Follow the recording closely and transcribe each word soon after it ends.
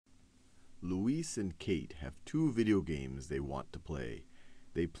Luis and Kate have 2 video games they want to play.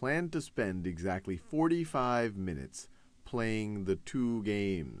 They plan to spend exactly 45 minutes playing the 2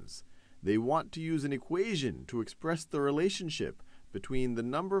 games. They want to use an equation to express the relationship between the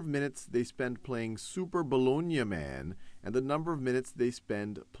number of minutes they spend playing Super Bologna Man and the number of minutes they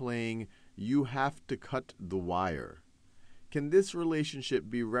spend playing You Have to Cut the Wire. Can this relationship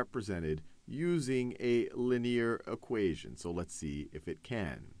be represented using a linear equation? So let's see if it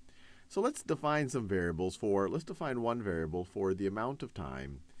can. So let's define some variables let's define one variable for the amount of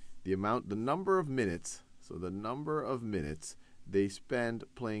time, the number of minutes, so the number of minutes they spend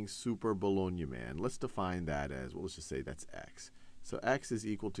playing Super Bologna Man. Let's define that as, well, let's just say that's x. So x is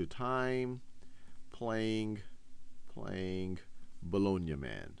equal to time playing Bologna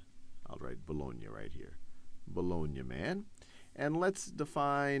Man. I'll write Bologna right here. Bologna Man. And let's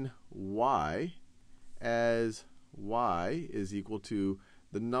define y as y is equal to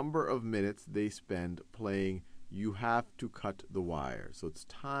the number of minutes they spend playing You Have to Cut the Wire. So it's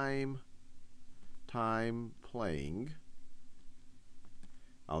time playing.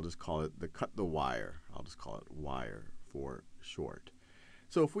 I'll just call it the cut the wire. I'll just call it wire for short.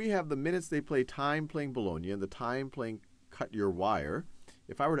 So if we have the minutes they play time playing Bologna and the time playing cut your wire,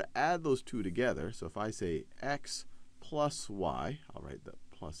 if I were to add those two together, so if I say x plus y, I'll write the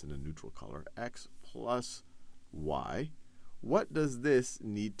plus in a neutral color, x plus y, what does this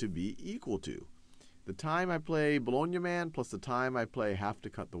need to be equal to? The time I play Bologna Man plus the time I play Have to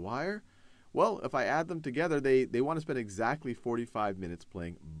Cut the Wire? Well, if I add them together, they want to spend exactly 45 minutes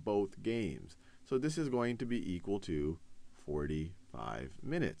playing both games. So this is going to be equal to 45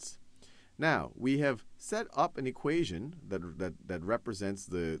 minutes. Now, we have set up an equation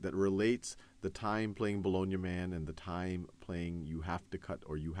that relates the time playing Bologna Man and the time playing You Have to Cut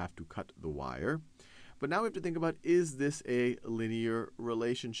the Wire. But now we have to think about, is this a linear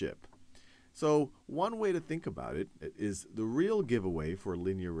relationship? So one way to think about it is the real giveaway for a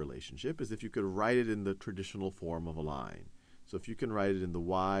linear relationship is if you could write it in the traditional form of a line. So if you can write it in the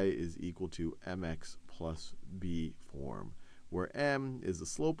y is equal to mx plus b form, where m is the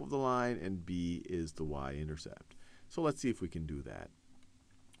slope of the line and b is the y-intercept. So let's see if we can do that.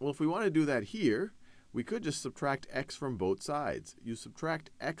 Well, if we want to do that here, we could just subtract x from both sides. You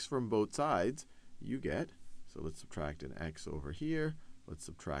subtract x from both sides, you get, so let's subtract an x over here. Let's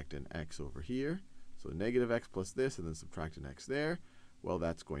subtract an x over here. So negative x plus this, and then subtract an x there. Well,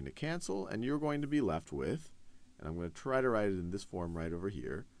 that's going to cancel, and you're going to be left with, and I'm going to try to write it in this form right over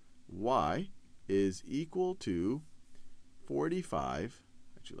here, y is equal to 45.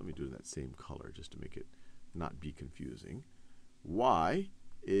 Actually, let me do it in that same color just to make it not be confusing. Y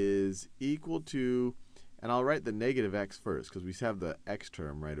is equal to, and I'll write the negative x first because we have the x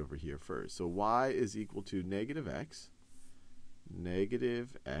term right over here first. So y is equal to negative x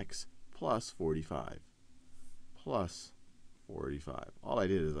plus 45. Plus 45. All I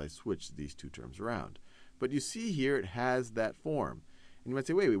did is I switched these two terms around. But you see here it has that form. And you might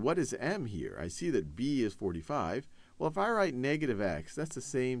say, wait, what is m here? I see that b is 45. Well, if I write negative x, that's the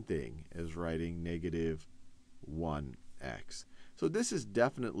same thing as writing negative 1x. So this is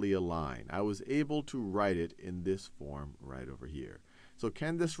definitely a line. I was able to write it in this form right over here. So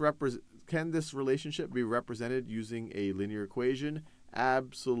can this relationship be represented using a linear equation?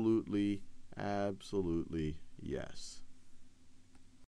 Absolutely, absolutely yes.